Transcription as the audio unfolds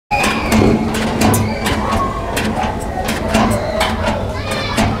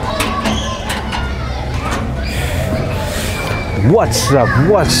What's up,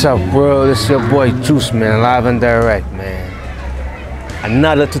 world? It's your boy Juice, man, live and direct, man.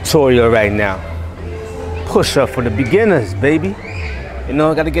 Another tutorial right now. Push up for the beginners, baby. You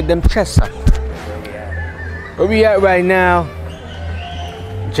know, gotta get them chests up. Where we at right now?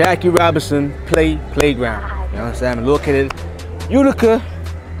 Jackie Robinson Playground. You know what I'm saying? Located Utica,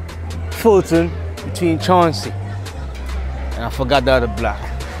 Fulton, between Chauncey. And I forgot the other block.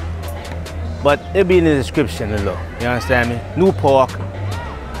 But it'll be in the description below. You understand me? New park,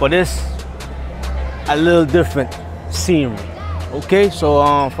 but it's a little different scenery. Okay,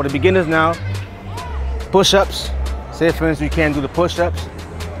 so for the beginners now, push-ups. Say for instance you can't do the push-ups.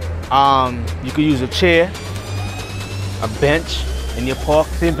 You could use a chair, a bench in your park.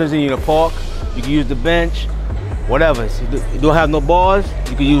 Say for instance in your park, you can use the bench, whatever. So you don't have no bars,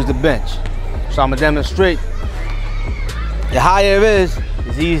 you can use the bench. So I'm gonna demonstrate. The higher it is,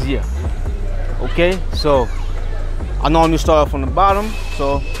 it's easier. Okay, so I normally start from the bottom,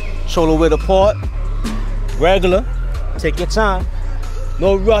 so shoulder width apart, regular, take your time,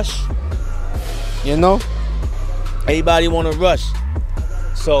 no rush, you know? Everybody wanna rush,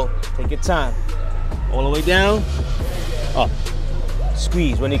 so take your time. All the way down, up,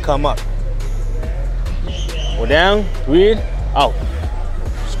 squeeze when you come up. Go down, breathe, out,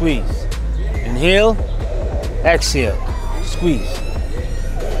 squeeze. Inhale, exhale, squeeze.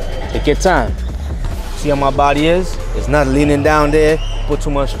 Take your time. See how my body is? It's not leaning down there, put too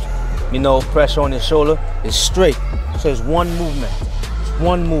much, you know, pressure on your shoulder. It's straight. So it's one movement. It's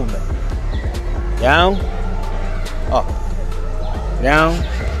one movement. Down, up. Down,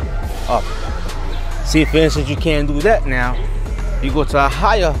 up. See, for instance, you can't do that now. You go to a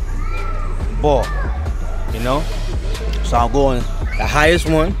higher ball, you know? So I'll go on the highest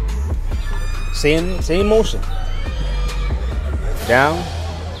one. Same motion. Down,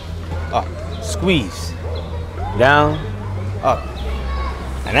 up. Squeeze. Down, up.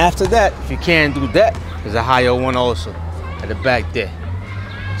 And after that, if you can't do that, there's a higher one also at the back there.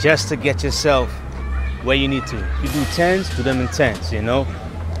 Just to get yourself where you need to. If you do 10s, do them in 10s, you know.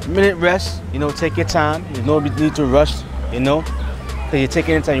 Minute rest, you know, take your time. You don't need to rush, you know. Because you're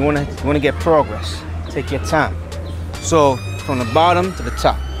taking your time, you wanna get progress. Take your time. So from the bottom to the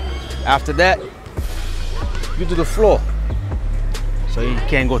top. After that, you do the floor. So you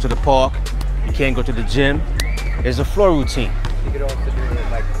can't go to the park, you can't go to the gym. There's a floor routine. You could also do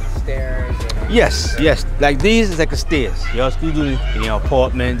like stairs. Yes, yes. Like these is like a stairs. You also do it in your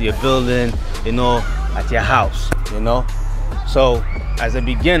apartment, your building, you know, at your house, you know. So as a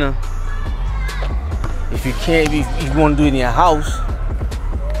beginner, if you want to do it in your house,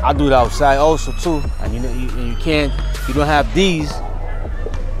 I do it outside also too. And you know, you don't have these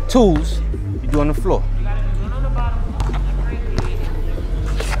tools, you do on the floor.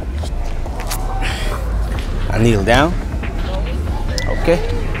 I kneel down, okay,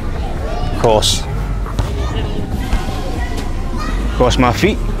 cross my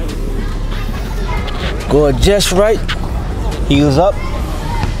feet, go just right, heels up,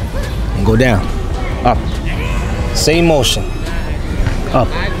 and go down, up, same motion, up,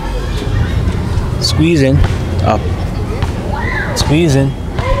 squeeze in, up, squeeze in,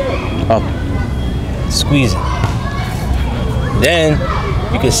 up, squeeze in. Then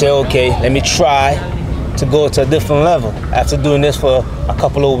you can say, okay, let me try to go to a different level. After doing this for a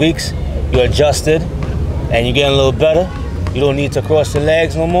couple of weeks, you're adjusted and you're getting a little better. You don't need to cross your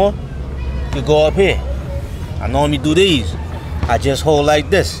legs no more. You go up here. I normally do these. I just hold like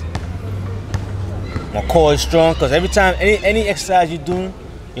this. My core is strong because every time, any exercise you're doing,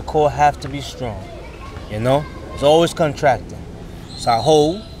 your core have to be strong. You know? It's always contracting. So I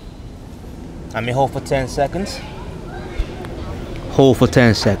hold. I may hold for 10 seconds. Hold for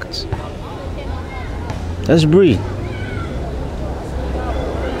 10 seconds. Let's breathe.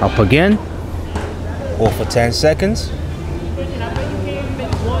 Up again. Hold for 10 seconds.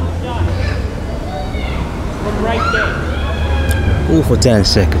 Hold for 10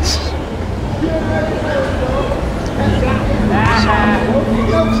 seconds.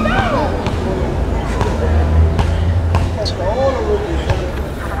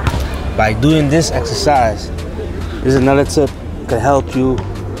 By doing this exercise, this is another tip that can help you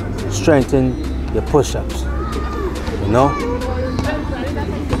strengthen your push-ups, you know.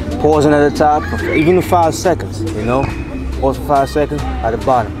 Pausing at the top, even 5 seconds, you know. Pause for 5 seconds at the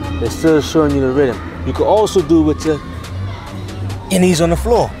bottom. They're still showing you the rhythm. You could also do it with your knees on the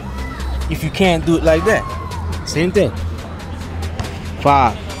floor. If you can't do it like that, same thing.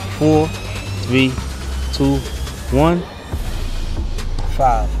 5, 4, 3, 2, 1.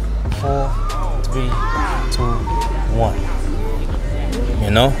 5, 4, 3, 2, 1. You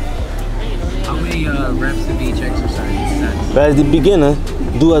know. How many reps of each exercise is that? But as the beginner,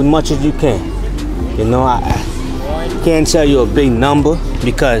 do as much as you can. You know, I can't tell you a big number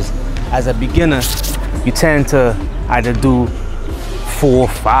because as a beginner, you tend to either do 4 or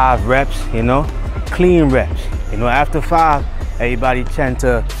 5 reps, you know, clean reps. You know, after 5, everybody tend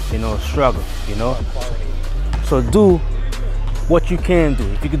to, you know, struggle, you know. So do what you can do.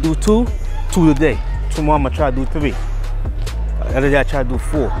 If you can do 2 today. Tomorrow I'm gonna try to do 3. The other day I try to do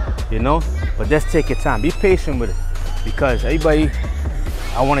 4, you know. But just take your time. Be patient with it because everybody,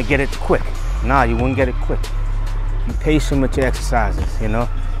 I want to get it quick. Nah, you won't get it quick. Be patient with your exercises, you know.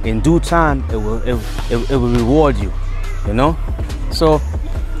 In due time, it will reward you, you know. So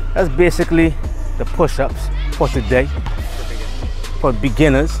that's basically the push-ups for today for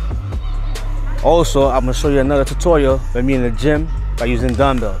beginners. Also, I'm gonna show you another tutorial with me in the gym by using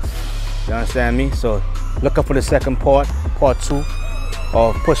dumbbells. You understand me? So look up for the second part 2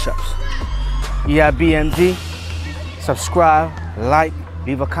 of push-ups. EIBMG, subscribe, like,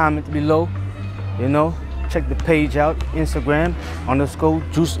 leave a comment below. You know, check the page out, Instagram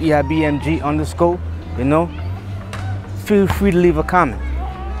 _ juice EIBMG _ you know. Feel free to leave a comment.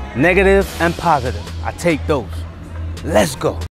 Negative and positive. I take those. Let's go.